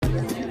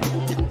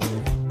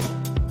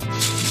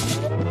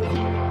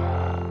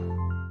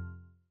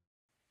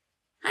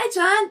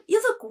John,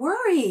 you look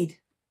worried.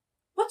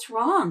 What's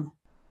wrong?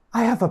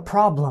 I have a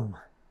problem.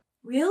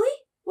 Really?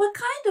 What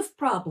kind of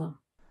problem?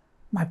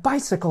 My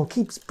bicycle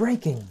keeps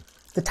breaking.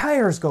 The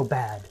tires go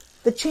bad.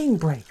 The chain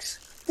breaks.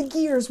 The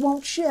gears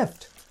won't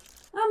shift.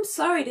 I'm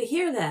sorry to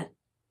hear that.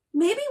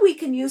 Maybe we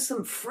can use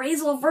some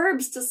phrasal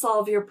verbs to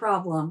solve your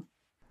problem.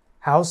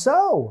 How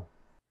so?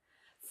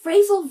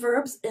 Phrasal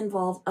verbs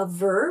involve a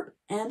verb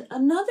and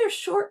another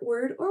short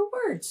word or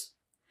words.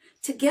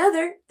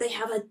 Together, they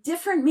have a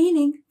different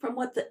meaning from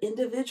what the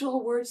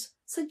individual words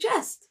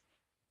suggest.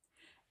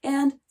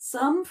 And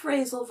some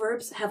phrasal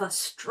verbs have a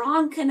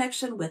strong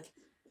connection with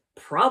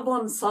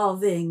problem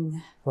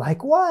solving.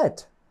 Like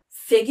what?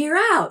 Figure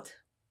out.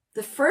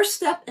 The first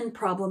step in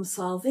problem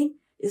solving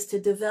is to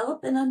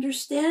develop an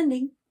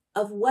understanding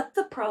of what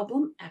the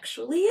problem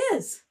actually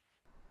is.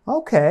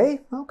 Okay.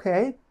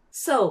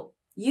 So,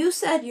 you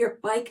said your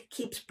bike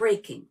keeps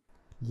breaking.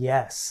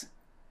 Yes,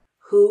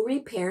 Who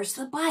repairs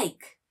the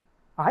bike?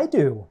 I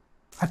do.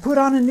 I put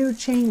on a new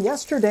chain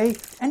yesterday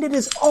and it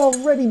is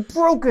already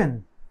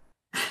broken.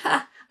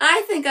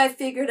 I think I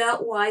figured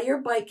out why your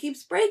bike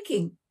keeps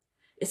breaking.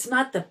 It's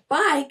not the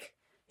bike,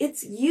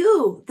 it's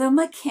you, the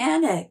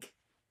mechanic.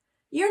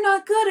 You're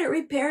not good at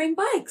repairing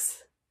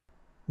bikes.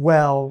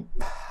 Well,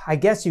 I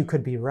guess you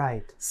could be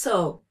right.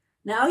 So,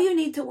 now you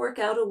need to work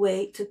out a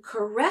way to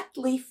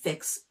correctly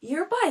fix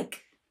your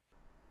bike.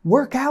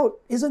 Work out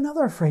is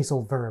another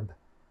phrasal verb.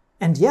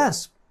 And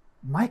yes,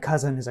 my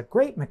cousin is a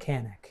great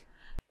mechanic.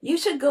 You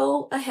should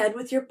go ahead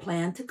with your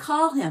plan to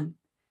call him.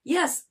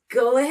 Yes,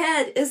 go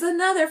ahead is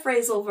another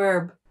phrasal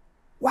verb.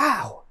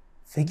 Wow!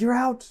 Figure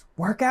out,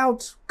 work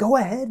out, go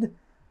ahead.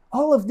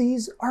 All of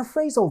these are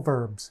phrasal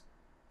verbs.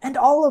 And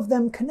all of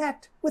them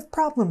connect with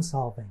problem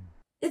solving.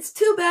 It's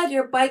too bad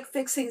your bike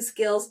fixing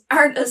skills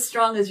aren't as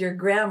strong as your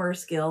grammar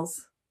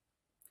skills.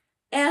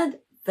 And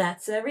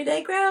that's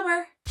Everyday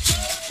Grammar.